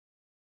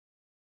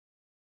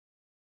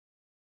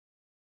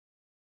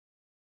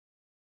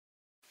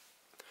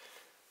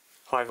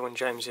Hi everyone,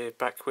 James here,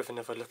 back with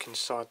another look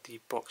inside the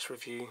box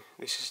review.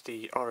 This is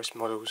the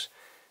RSmodels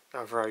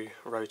Avro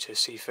Rota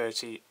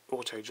c.30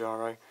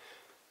 autogiro,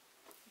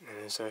 and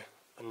there's a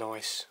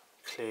nice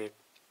clear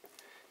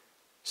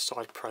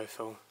side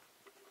profile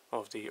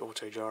of the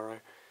autogiro.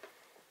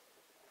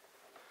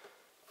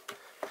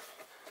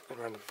 And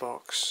around the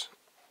box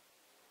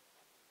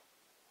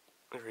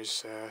there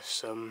is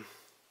some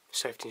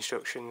safety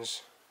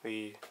instructions,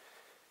 the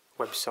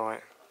website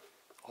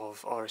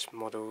of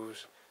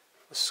RSmodels,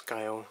 the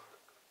scale.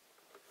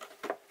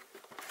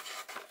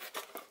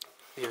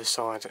 The other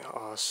side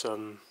are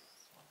some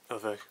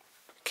other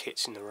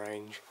kits in the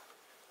range.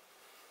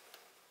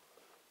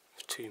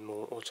 Two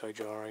more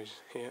autogyros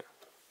here.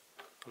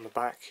 On the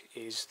back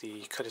is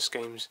the colour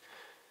schemes.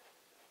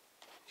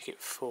 You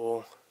get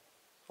 4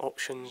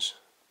 options.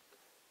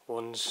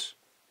 One's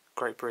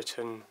Great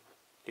Britain,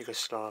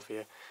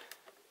 Yugoslavia,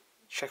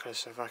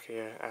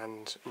 Czechoslovakia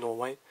and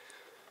Norway.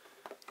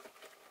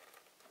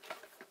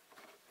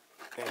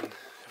 Then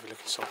have a look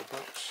inside the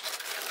box.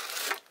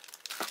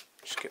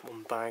 Just get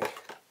one bag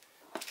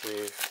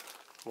with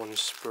one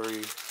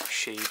sprue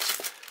sheet,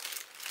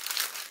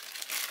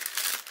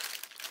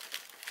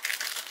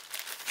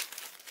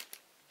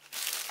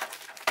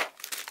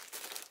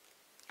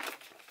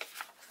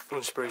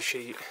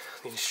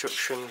 the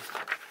instruction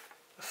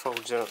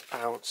folds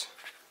out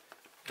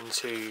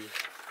into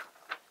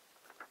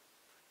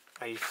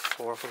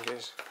A4, I think it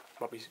is,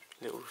 might be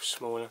a little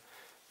smaller,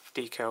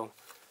 decal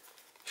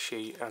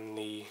sheet, and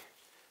the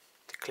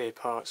clear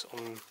parts on,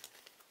 I'm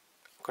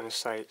going to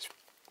say it's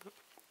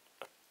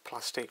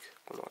plastic,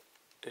 but not,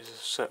 there's a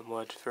certain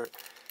word for it.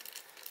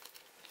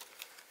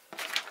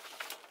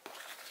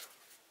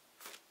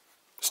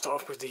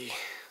 Start off with the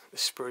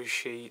sprue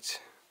sheet.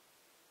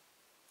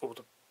 All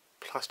the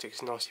plastic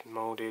is nicely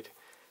moulded,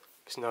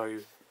 there's no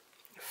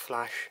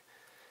flash.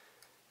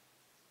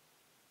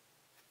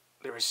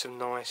 There is some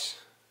nice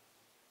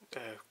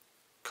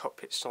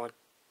cockpit side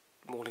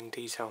moulding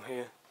detail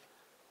here.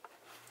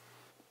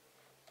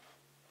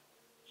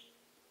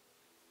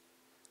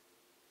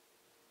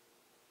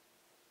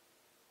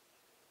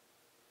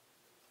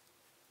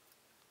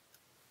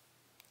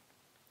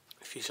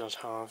 Fuselage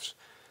halves,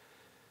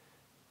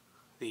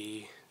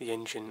 the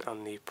engine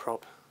and the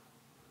prop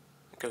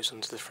that goes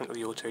onto the front of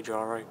the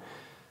autogyro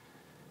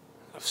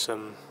of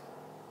some,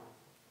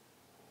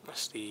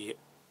 that's the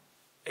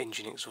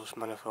engine exhaust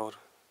manifold,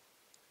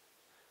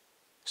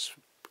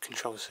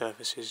 control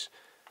surfaces,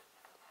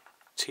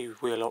 2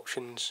 wheel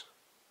options,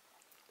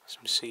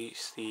 some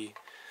seats, the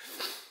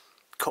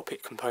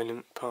cockpit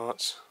component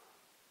parts,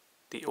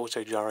 the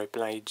autogyro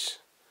blades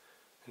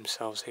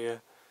themselves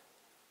here,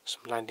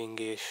 some landing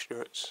gear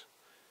struts,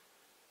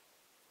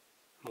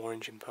 more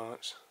engine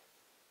parts.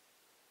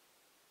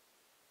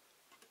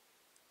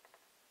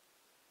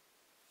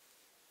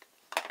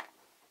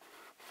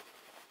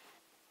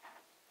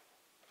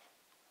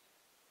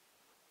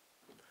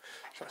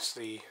 So that's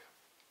the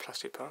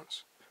plastic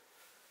parts.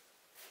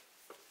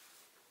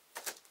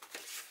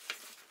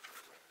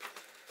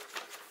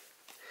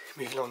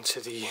 Moving on to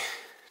the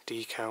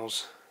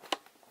decals.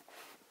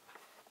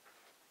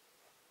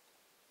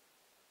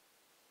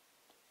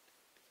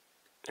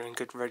 They're in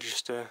good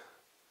register.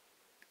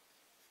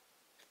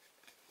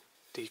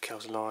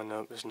 Decals line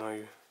up, there's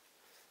no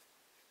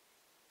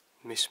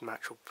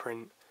mismatch or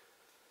print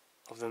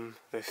of them.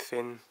 They're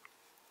thin,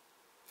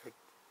 they're a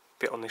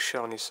bit on the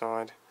shiny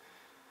side.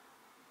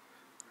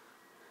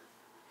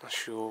 Not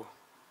sure,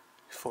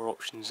 4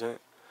 options there.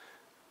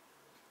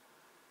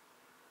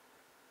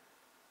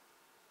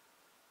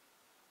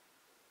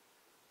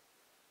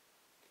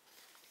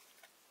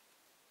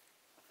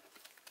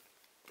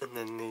 And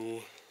then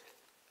the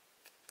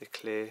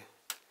clear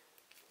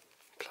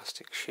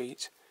plastic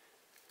sheet.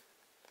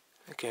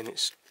 Again,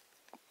 it's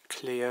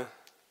clear,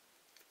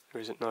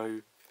 there isn't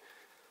no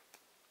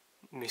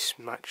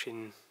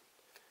mismatching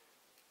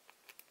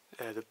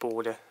the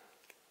border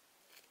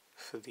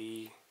for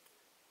the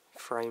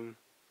frame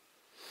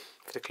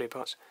for the clear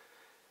parts,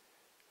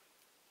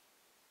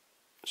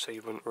 so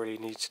you wouldn't really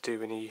need to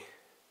do any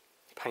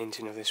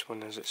painting of this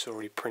one as it's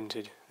already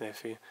printed there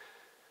for you.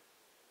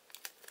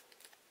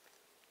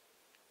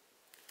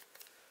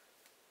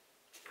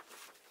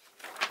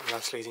 And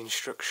lastly, the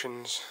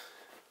instructions.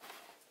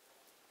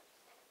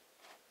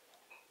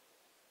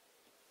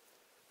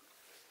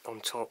 On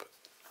top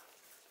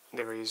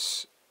there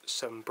is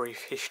some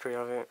brief history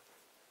of it,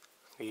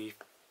 the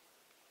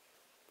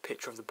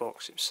picture of the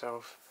box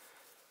itself,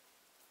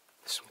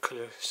 some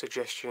colour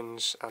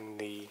suggestions, and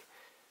the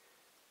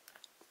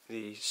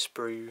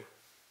sprue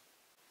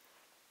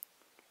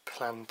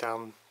plan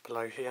down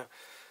below here.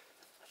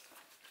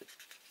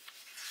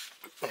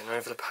 And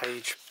over the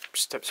page,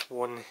 steps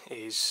 1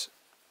 is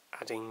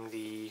adding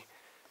the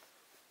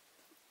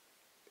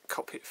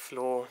cockpit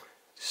floor,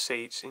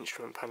 seats,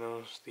 instrument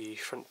panels, the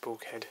front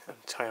bulkhead and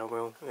tail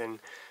wheel, then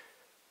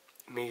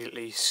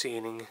immediately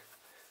sealing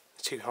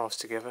the 2 halves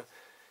together.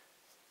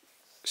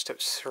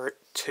 Steps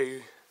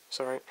 2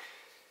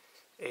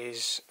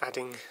 is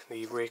adding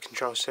the rear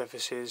control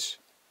surfaces,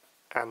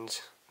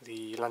 and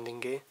the landing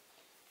gear,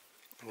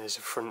 and there's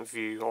a front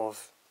view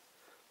of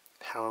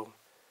how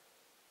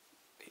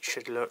it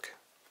should look.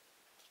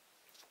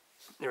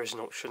 There is an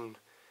option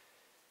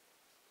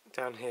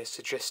down here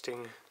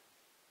suggesting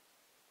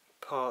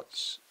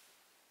parts.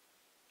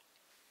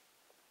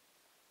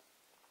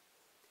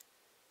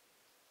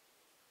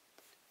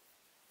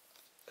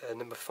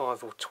 Number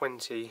 5 or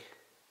 20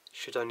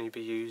 should only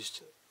be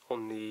used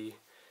on the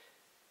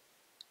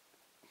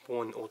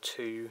 1 or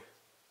 2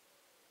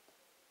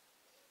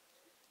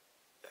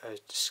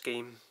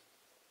 scheme.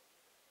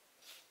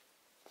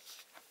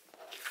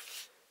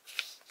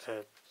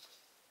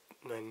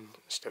 Then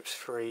steps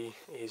 3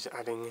 is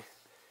adding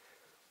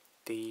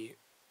the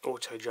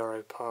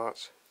autogiro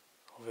part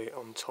of it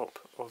on top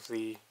of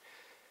the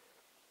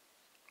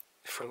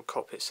front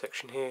cockpit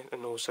section here,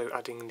 and also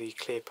adding the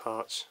clear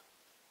parts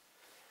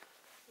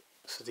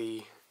for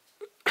the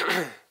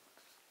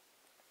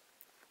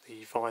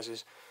the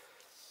visors.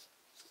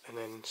 And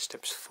then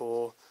steps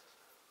 4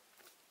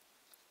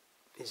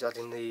 is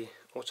adding the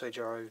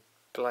autogiro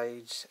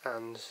blades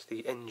and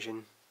the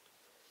engine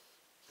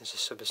as a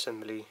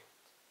sub-assembly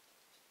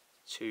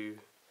to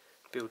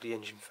build the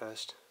engine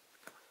first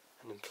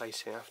and then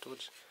place it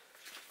afterwards.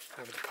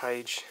 Over the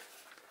page,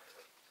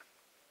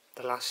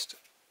 the last,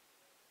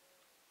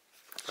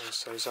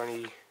 so there's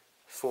only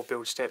 4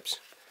 build steps,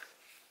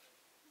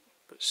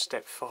 but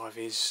step 5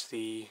 is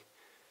the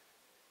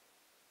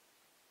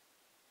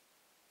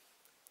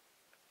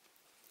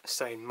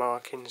same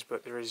markings,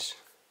 but there is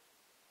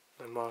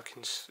no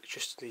markings,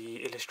 just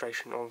the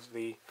illustration of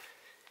the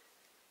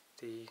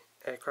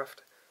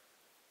aircraft.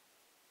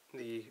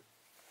 The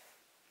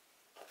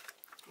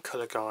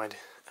colour guide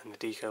and the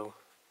decal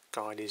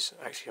guide is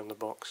actually on the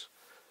box.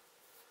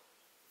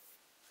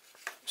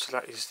 So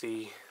that is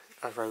the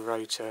Avro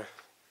Rota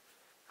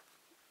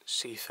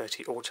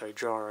c.30 Auto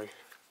Gyro.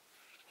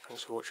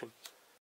 Thanks for watching.